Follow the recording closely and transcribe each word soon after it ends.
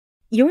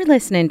You're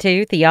listening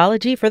to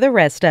Theology for the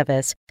Rest of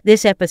Us.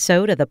 This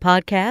episode of the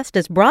podcast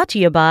is brought to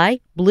you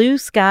by Blue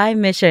Sky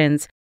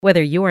Missions.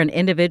 Whether you're an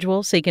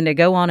individual seeking to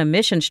go on a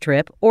missions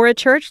trip or a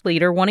church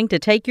leader wanting to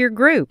take your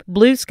group,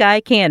 Blue Sky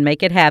can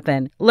make it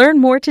happen. Learn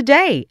more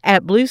today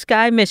at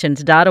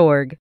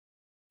blueskymissions.org.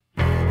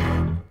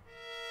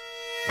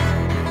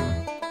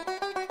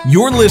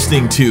 You're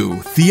listening to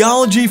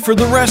Theology for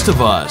the Rest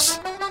of Us.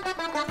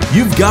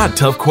 You've got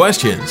tough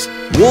questions.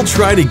 We'll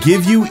try to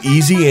give you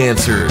easy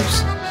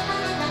answers.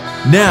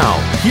 Now,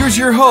 here's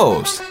your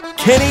host,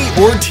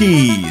 Kenny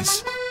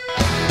Ortiz.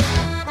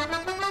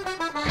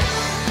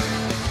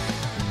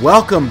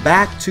 Welcome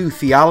back to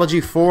Theology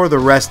for the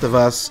Rest of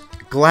Us.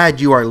 Glad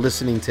you are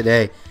listening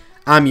today.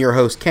 I'm your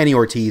host, Kenny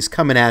Ortiz,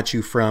 coming at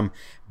you from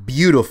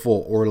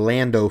beautiful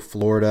Orlando,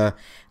 Florida.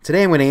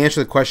 Today I'm going to answer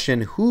the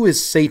question, who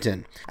is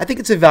Satan? I think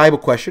it's a valuable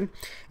question,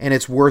 and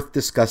it's worth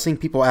discussing.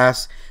 People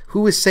ask,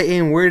 who is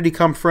Satan? Where did he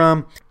come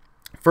from?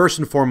 First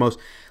and foremost,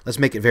 let's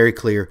make it very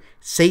clear.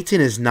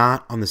 Satan is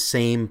not on the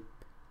same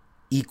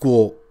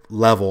equal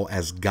level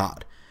as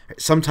God.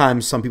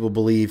 Sometimes some people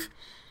believe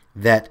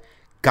that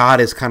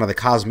God is kind of the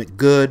cosmic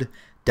good,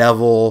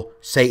 devil,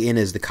 Satan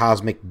is the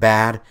cosmic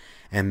bad,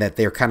 and that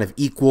they're kind of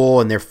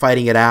equal and they're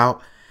fighting it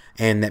out,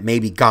 and that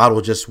maybe God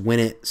will just win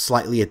it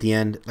slightly at the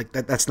end. Like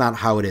that's not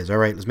how it is, all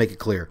right? Let's make it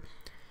clear.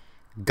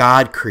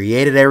 God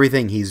created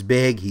everything. He's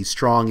big, he's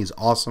strong, he's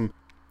awesome.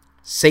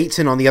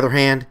 Satan, on the other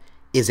hand,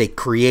 is a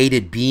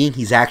created being.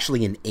 He's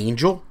actually an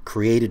angel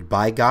created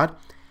by God.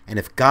 And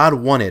if God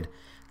wanted,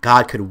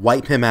 God could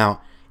wipe him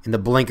out in the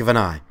blink of an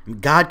eye.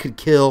 God could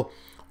kill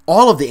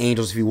all of the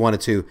angels if he wanted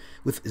to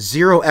with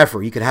zero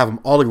effort. You could have them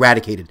all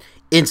eradicated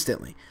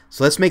instantly.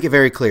 So let's make it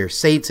very clear.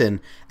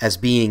 Satan, as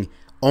being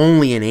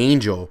only an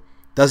angel,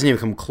 doesn't even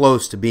come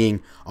close to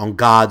being on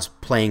God's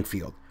playing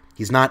field.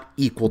 He's not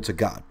equal to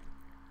God.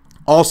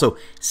 Also,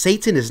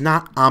 Satan is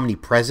not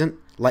omnipresent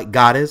like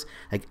God is.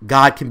 Like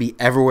God can be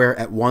everywhere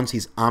at once.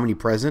 He's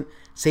omnipresent.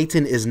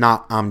 Satan is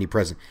not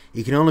omnipresent.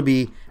 He can only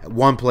be at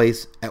one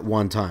place at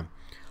one time.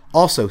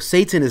 Also,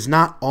 Satan is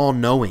not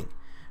all-knowing.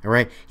 All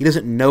right? He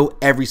doesn't know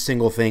every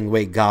single thing the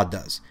way God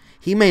does.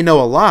 He may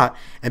know a lot,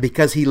 and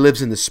because he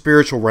lives in the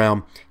spiritual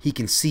realm, he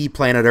can see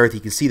planet Earth, he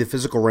can see the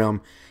physical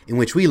realm in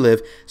which we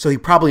live, so he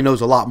probably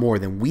knows a lot more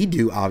than we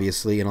do,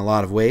 obviously, in a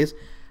lot of ways.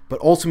 But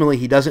ultimately,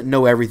 he doesn't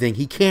know everything.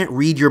 He can't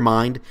read your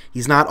mind.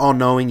 He's not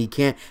all-knowing. He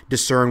can't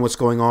discern what's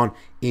going on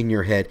in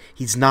your head.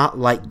 He's not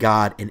like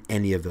God in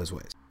any of those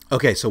ways.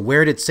 Okay, so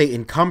where did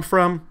Satan come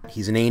from?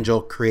 He's an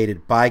angel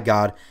created by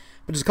God.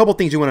 But there's a couple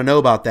things you want to know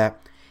about that.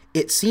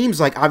 It seems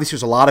like, obviously,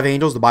 there's a lot of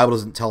angels. The Bible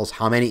doesn't tell us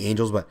how many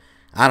angels, but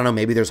I don't know,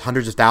 maybe there's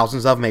hundreds of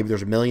thousands of them. Maybe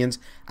there's millions.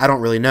 I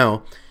don't really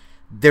know.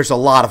 There's a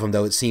lot of them,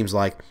 though, it seems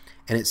like.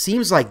 And it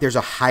seems like there's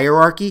a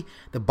hierarchy.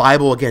 The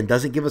Bible, again,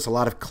 doesn't give us a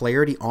lot of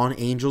clarity on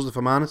angels, if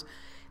I'm honest.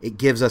 It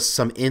gives us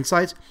some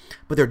insights.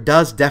 But there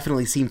does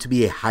definitely seem to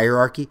be a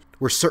hierarchy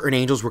where certain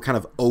angels were kind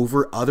of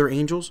over other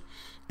angels.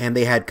 And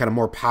they had kind of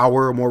more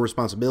power, more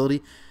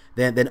responsibility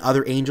than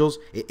other angels.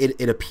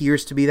 It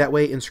appears to be that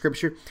way in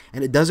Scripture.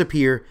 And it does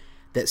appear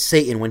that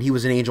Satan, when he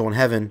was an angel in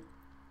heaven,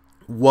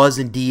 was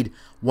indeed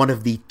one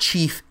of the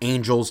chief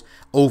angels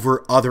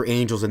over other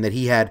angels, and that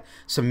he had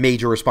some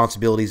major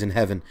responsibilities in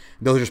heaven.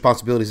 Those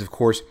responsibilities, of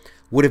course,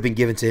 would have been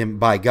given to him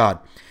by God.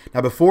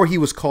 Now, before he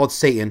was called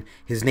Satan,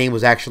 his name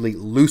was actually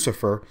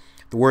Lucifer.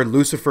 The word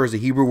Lucifer is a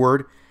Hebrew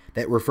word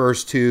that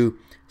refers to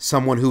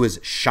someone who is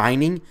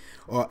shining.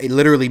 It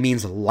literally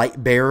means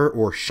light bearer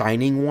or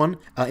shining one.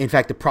 In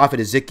fact, the prophet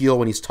Ezekiel,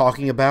 when he's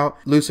talking about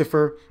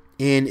Lucifer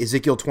in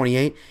Ezekiel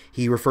 28,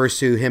 he refers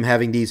to him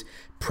having these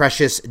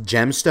precious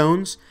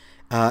gemstones.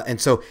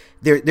 And so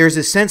there's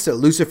a sense that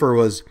Lucifer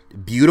was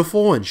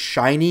beautiful and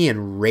shiny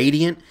and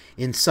radiant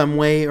in some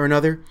way or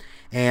another.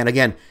 And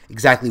again,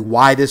 exactly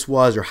why this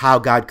was or how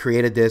God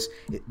created this,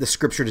 the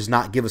Scripture does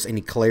not give us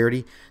any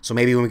clarity. So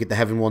maybe when we get to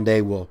heaven one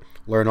day, we'll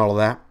learn all of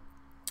that.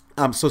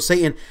 So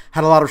Satan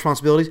had a lot of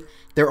responsibilities.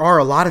 There are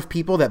a lot of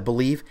people that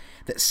believe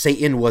that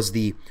Satan was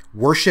the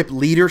worship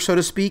leader, so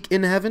to speak,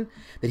 in heaven,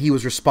 that he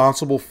was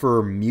responsible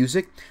for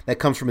music. That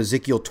comes from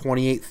Ezekiel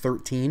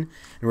 28:13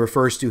 and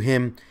refers to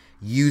him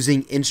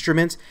using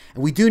instruments.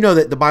 And we do know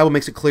that the Bible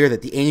makes it clear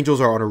that the angels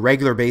are on a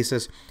regular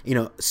basis,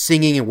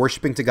 singing and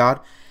worshiping to God.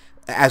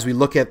 As we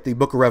look at the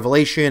book of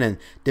Revelation and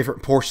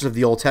different portions of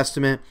the Old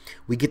Testament,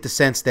 we get the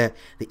sense that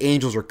the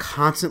angels are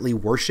constantly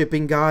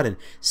worshiping God and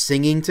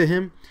singing to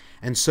him.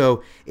 And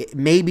so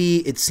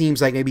it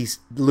seems like maybe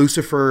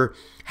Lucifer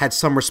had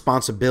some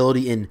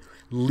responsibility in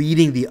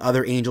leading the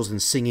other angels in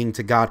singing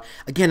to God.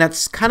 Again,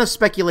 that's kind of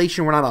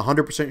speculation. We're not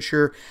 100%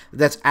 sure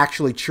that's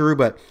actually true,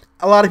 but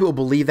a lot of people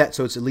believe that,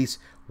 so it's at least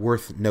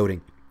worth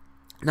noting.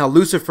 Now,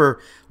 Lucifer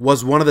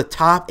was one of the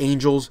top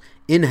angels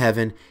in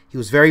heaven. He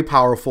was very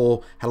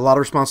powerful, had a lot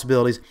of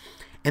responsibilities,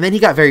 and then he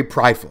got very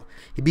prideful.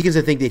 He begins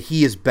to think that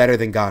he is better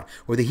than God,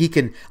 or that he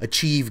can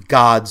achieve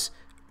God's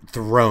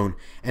throne.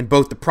 And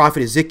both the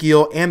prophet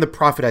Ezekiel and the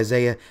prophet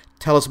Isaiah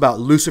tell us about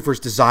Lucifer's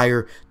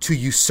desire to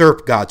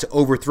usurp God, to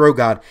overthrow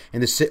God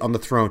and to sit on the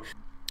throne.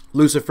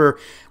 Lucifer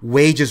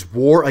wages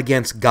war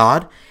against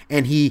God,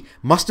 and he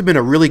must have been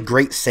a really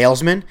great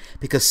salesman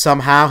because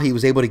somehow he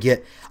was able to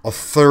get a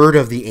third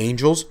of the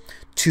angels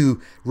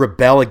to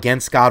rebel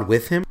against God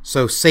with him.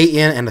 So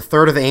Satan and a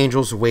third of the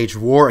angels wage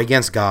war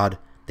against God.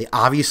 They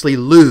obviously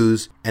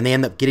lose, and they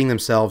end up getting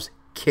themselves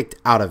kicked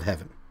out of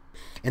heaven.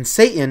 And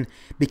Satan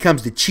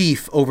becomes the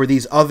chief over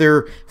these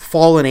other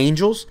fallen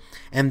angels,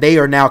 and they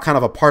are now kind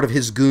of a part of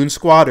his goon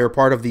squad, or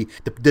part of the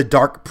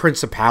dark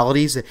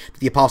principalities that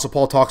the Apostle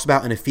Paul talks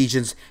about in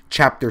Ephesians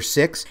chapter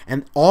 6.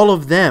 And all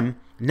of them,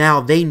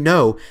 now they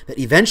know that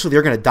eventually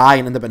they're going to die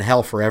and end up in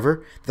hell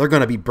forever. They're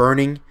going to be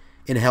burning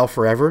in hell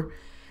forever.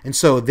 And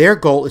so their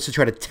goal is to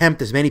try to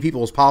tempt as many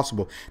people as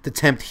possible, to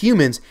tempt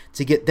humans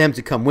to get them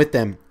to come with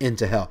them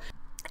into hell.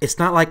 It's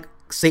not like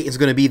Satan's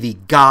going to be the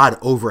God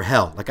over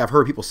hell. Like I've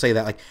heard people say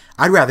that, like,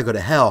 I'd rather go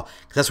to hell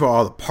because that's where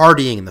all the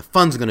partying and the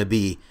fun's going to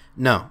be.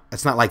 No,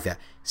 it's not like that.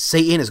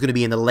 Satan is going to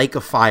be in the lake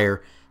of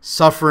fire,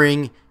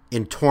 suffering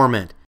in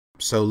torment.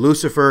 So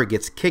Lucifer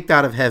gets kicked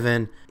out of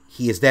heaven.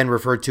 He is then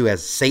referred to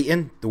as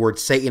Satan. The word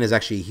Satan is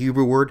actually a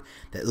Hebrew word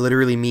that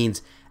literally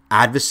means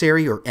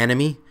adversary or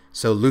enemy.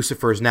 So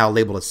Lucifer is now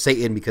labeled as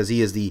Satan because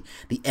he is the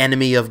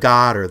enemy of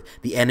God, or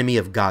the enemy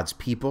of God's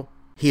people.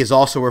 He is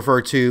also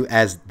referred to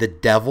as the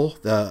devil.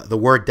 The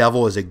word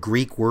devil is a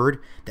Greek word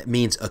that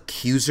means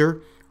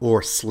accuser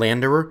or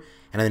slanderer.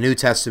 And in the New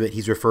Testament,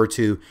 he's referred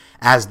to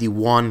as the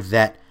one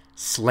that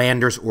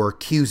slanders or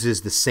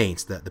accuses the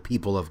saints, the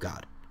people of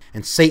God.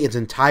 And Satan's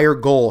entire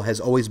goal has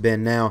always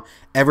been now,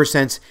 ever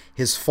since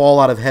his fall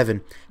out of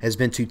heaven, has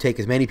been to take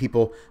as many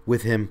people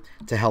with him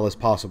to hell as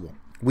possible.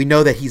 We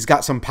know that he's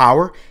got some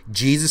power.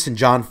 Jesus in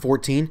John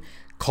 14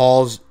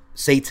 calls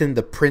Satan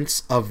the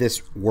prince of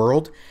this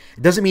world.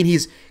 It doesn't mean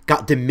he's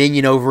got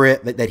dominion over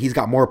it, that he's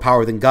got more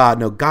power than God.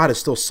 No, God is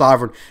still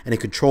sovereign and in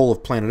control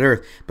of planet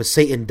Earth. But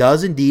Satan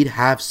does indeed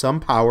have some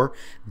power.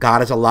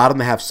 God has allowed him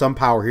to have some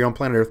power here on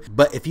planet Earth.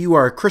 But if you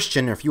are a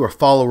Christian, or if you are a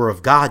follower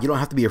of God, you don't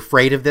have to be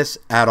afraid of this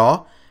at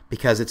all,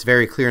 because it's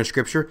very clear in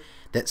Scripture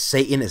that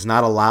Satan is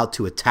not allowed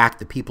to attack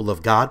the people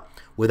of God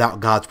without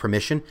God's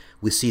permission.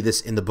 We see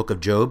this in the book of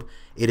Job.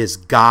 It is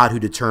God who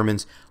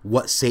determines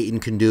what Satan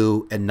can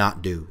do and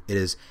not do. It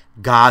is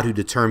God who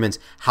determines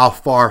how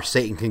far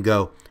Satan can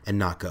go and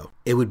not go.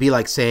 It would be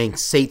like saying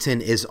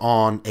Satan is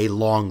on a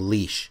long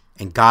leash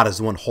and God is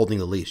the one holding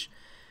the leash.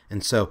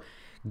 And so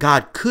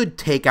God could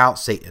take out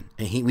Satan,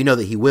 and we know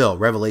that he will.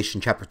 Revelation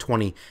chapter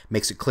 20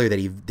 makes it clear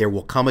that there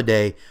will come a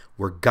day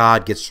where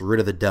God gets rid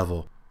of the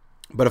devil.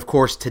 But of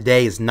course,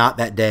 today is not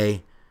that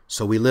day.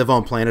 So we live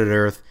on planet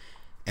Earth,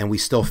 and we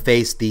still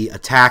face the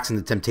attacks and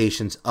the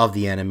temptations of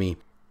the enemy.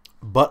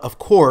 But of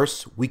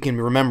course, we can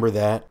remember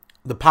that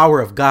the power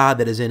of God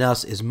that is in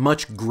us is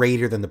much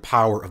greater than the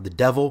power of the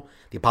devil.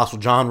 The Apostle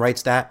John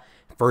writes that,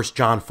 1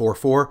 John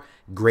 4:4,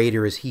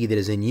 greater is he that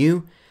is in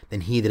you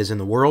than he that is in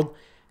the world.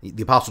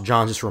 The Apostle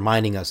John is just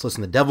reminding us,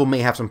 listen, the devil may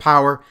have some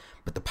power,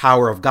 but the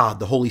power of God,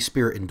 the Holy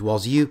Spirit,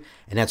 indwells you,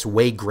 and that's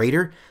way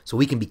greater. So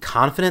we can be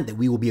confident that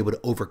we will be able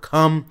to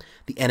overcome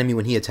the enemy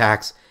when he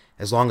attacks,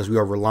 as long as we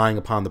are relying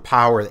upon the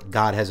power that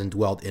God has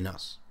indwelled in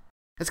us.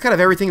 That's kind of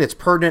everything that's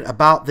pertinent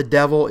about the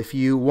devil. If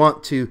you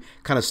want to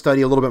kind of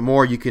study a little bit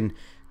more, you can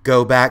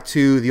go back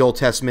to the Old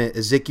Testament,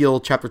 Ezekiel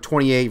chapter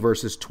 28,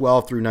 verses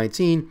 12 through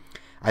 19,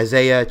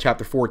 Isaiah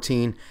chapter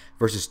 14,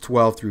 verses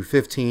 12 through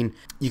 15.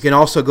 You can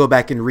also go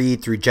back and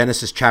read through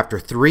Genesis chapter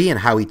 3 and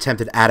how he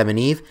tempted Adam and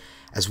Eve,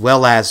 as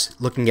well as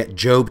looking at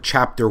Job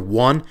chapter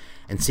 1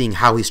 and seeing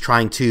how he's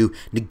trying to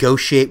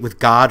negotiate with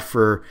God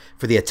for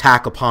the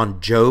attack upon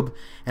Job.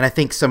 And I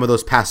think some of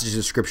those passages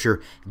of Scripture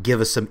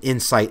give us some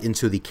insight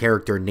into the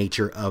character and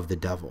nature of the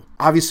devil.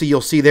 Obviously, you'll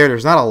see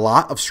there's not a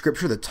lot of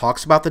Scripture that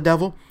talks about the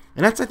devil.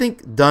 And that's, I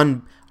think,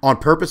 done on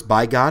purpose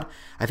by God.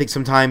 I think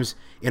sometimes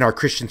in our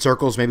Christian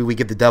circles, maybe we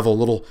give the devil a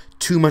little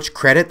too much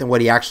credit than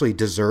what he actually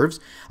deserves.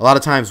 A lot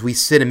of times we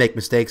sin and make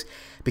mistakes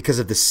because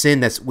of the sin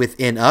that's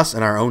within us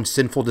and our own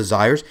sinful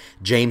desires.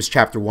 James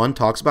chapter 1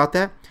 talks about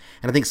that.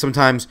 And I think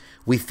sometimes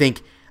we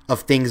think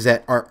of things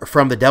that are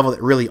from the devil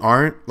that really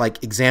aren't.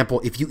 Like,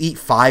 example, if you eat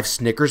 5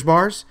 Snickers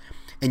bars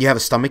and you have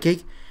a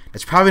stomachache,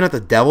 it's probably not the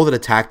devil that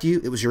attacked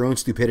you. It was your own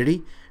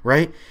stupidity,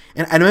 right?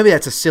 And I know maybe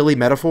that's a silly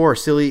metaphor or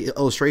silly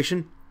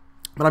illustration,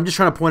 but I'm just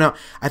trying to point out,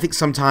 I think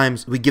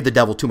sometimes we give the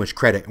devil too much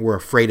credit and we're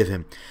afraid of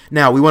him.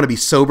 Now, we want to be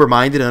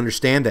sober-minded and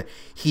understand that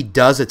he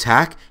does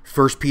attack.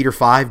 1 Peter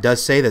 5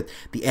 does say that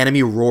the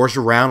enemy roars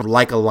around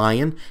like a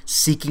lion,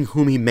 seeking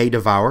whom he may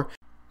devour.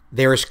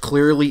 There is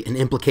clearly an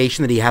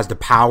implication that he has the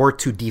power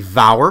to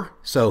devour,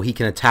 so he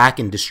can attack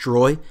and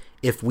destroy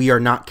if we are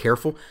not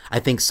careful.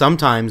 I think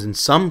sometimes in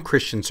some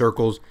Christian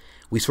circles,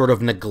 we sort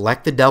of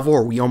neglect the devil,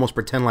 or we almost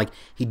pretend like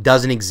he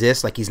doesn't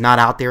exist, like he's not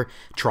out there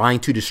trying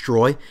to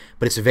destroy.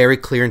 But it's very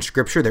clear in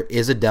Scripture there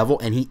is a devil,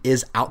 and he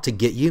is out to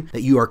get you,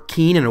 that you are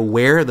keen and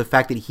aware of the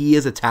fact that he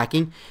is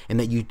attacking, and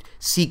that you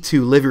seek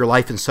to live your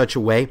life in such a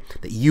way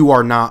that you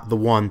are not the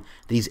one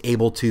that he's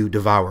able to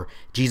devour.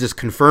 Jesus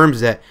confirms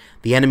that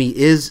the enemy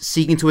is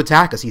seeking to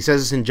attack us. He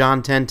says this in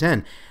John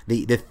 10:10.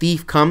 The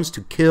thief comes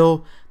to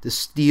kill, to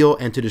steal,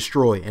 and to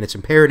destroy. And it's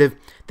imperative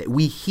that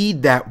we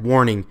heed that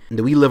warning and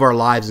that we live our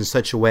lives in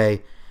such a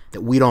way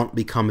that we don't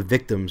become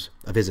victims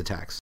of his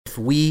attacks. If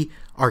we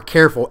are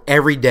careful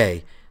every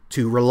day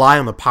to rely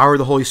on the power of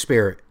the Holy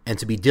Spirit and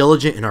to be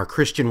diligent in our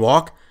Christian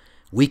walk,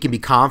 we can be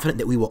confident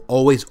that we will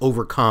always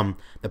overcome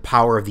the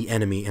power of the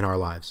enemy in our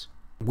lives.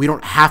 We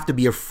don't have to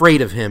be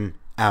afraid of him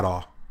at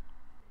all.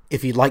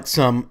 If you'd like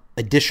some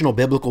additional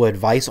biblical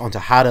advice on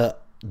how to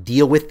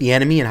deal with the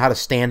enemy and how to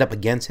stand up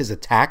against his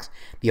attacks,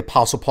 the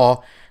Apostle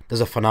Paul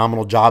does a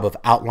phenomenal job of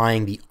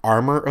outlining the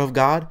armor of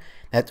God.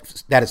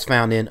 That is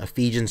found in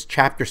Ephesians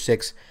chapter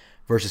 6,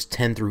 verses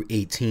 10 through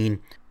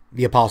 18.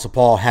 The Apostle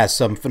Paul has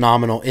some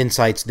phenomenal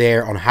insights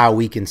there on how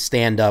we can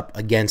stand up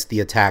against the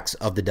attacks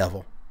of the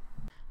devil.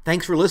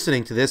 Thanks for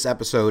listening to this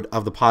episode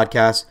of the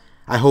podcast.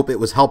 I hope it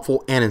was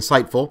helpful and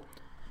insightful.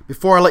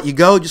 Before I let you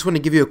go, just want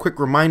to give you a quick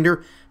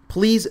reminder.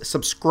 Please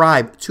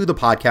subscribe to the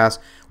podcast,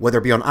 whether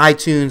it be on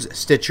iTunes,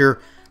 Stitcher,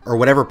 or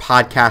whatever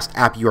podcast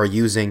app you are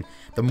using.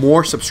 The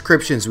more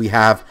subscriptions we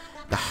have,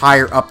 the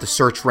higher up the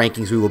search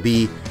rankings we will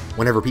be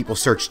whenever people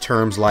search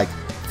terms like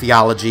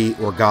theology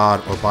or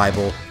God or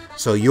Bible.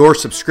 So your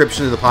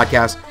subscription to the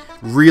podcast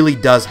really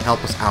does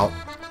help us out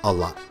a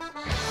lot.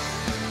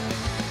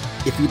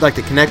 If you'd like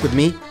to connect with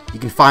me, you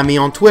can find me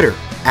on Twitter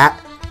at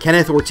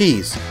Kenneth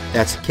Ortiz.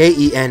 That's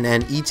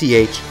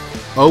KENNETHORTIZ.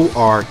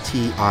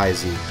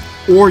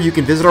 Or you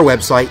can visit our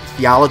website,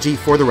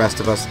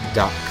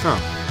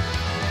 theologyfortherestofus.com.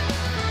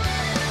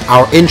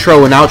 Our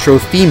intro and outro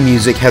theme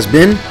music has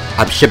been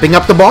I'm Shipping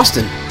Up to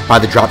Boston by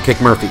the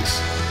Dropkick Murphys.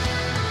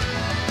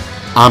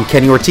 I'm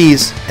Kenny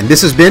Ortiz, and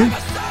this has been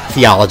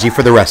Theology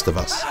for the Rest of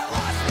Us.